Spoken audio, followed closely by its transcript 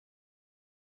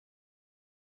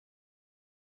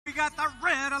We got the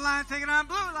Red Alliance taking on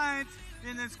Blue Alliance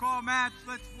in this qual match.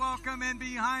 Let's welcome in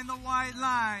behind the white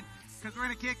line, because we're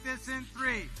going to kick this in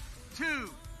 3, 2,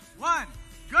 1,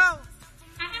 go!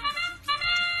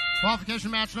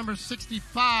 Qualification match number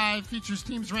 65 features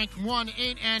teams ranked 1,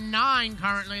 8, and 9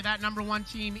 currently. That number 1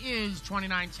 team is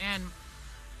 2910.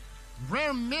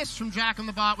 Rare miss from Jack and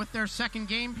the Bot with their second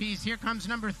game piece. Here comes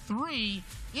number 3.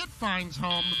 It finds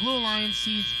home. The Blue Alliance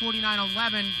sees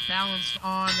 4911 balanced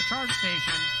on the charge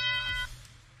station.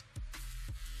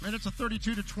 And it's a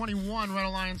 32-21 Red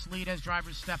Alliance lead as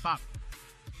drivers step up.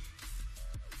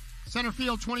 Center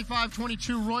field,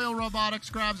 25-22, Royal Robotics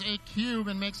grabs a cube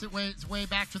and makes its way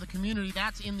back to the community.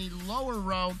 That's in the lower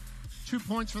row. 2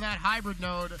 points for that hybrid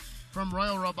node from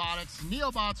Royal Robotics.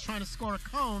 Neobot's trying to score a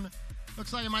cone.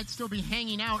 Looks like it might still be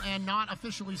hanging out and not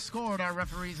officially scored. Our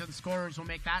referees and scorers will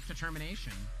make that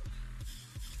determination.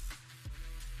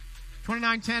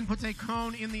 2910 puts a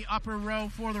cone in the upper row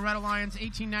for the Red Alliance.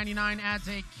 1899 adds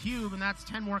a cube, and that's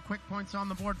 10 more quick points on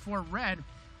the board for Red.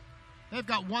 They've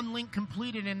got 1 link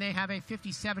completed, and they have a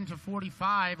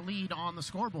 57-45 lead on the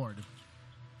scoreboard.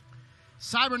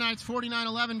 Cyber Knights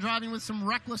 4911 driving with some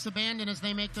reckless abandon as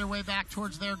they make their way back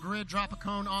towards their grid. Drop a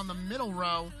cone on the middle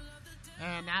row,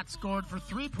 and that scored for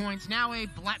 3 points. Now a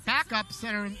backup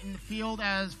center in the field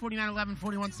as 4911,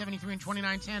 4173, and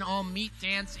 2910 all meet,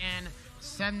 dance, and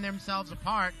send themselves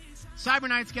apart. Cyber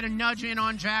Knights get a nudge in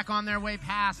on Jack on their way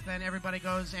past, then everybody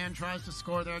goes and tries to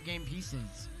score their game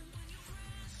pieces.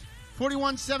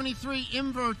 4173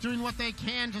 Invert doing what they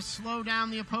can to slow down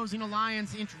the opposing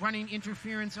alliance, running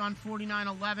interference on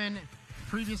 4911,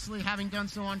 previously having done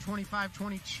so on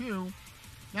 2522.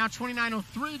 Now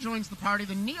 2903 joins the party.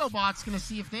 The Neobot's going to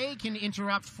see if they can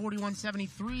interrupt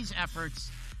 4173's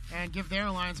efforts and give their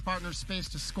alliance partners space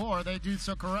to score. They do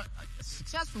so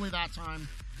successfully that time,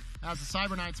 as the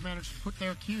Cyber Knights manage to put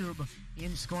their cube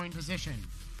in scoring position.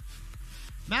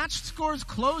 Match scores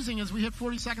closing as we hit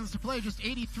 40 seconds to play, just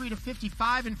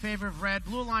 83-55 in favor of Red.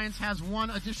 Blue Alliance has 1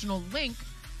 additional link.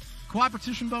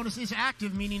 Cooperation bonus is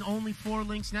active, meaning only 4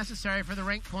 links necessary for the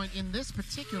rank point in this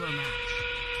particular match.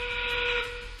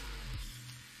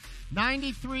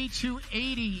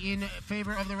 93-80 in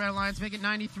favor of the Red Alliance, make it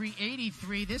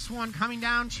 93-83. This one coming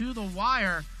down to the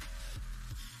wire.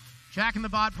 Jack and the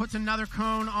Bot puts another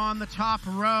cone on the top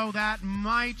row. That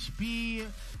might be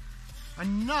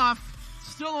enough.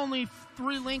 Still only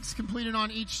 3 links completed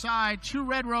on each side. 2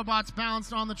 red robots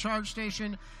balanced on the charge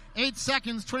station. 8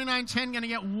 seconds. 2910 going to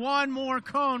get 1 more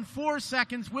cone. 4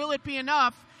 seconds. Will it be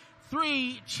enough?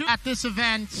 3, 2 at this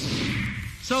event.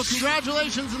 So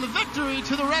congratulations on the victory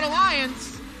to the Red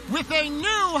Alliance with a new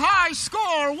high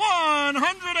score,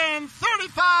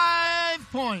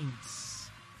 135 points.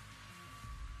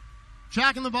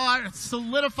 Jack and the Bot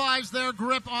solidifies their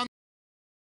grip on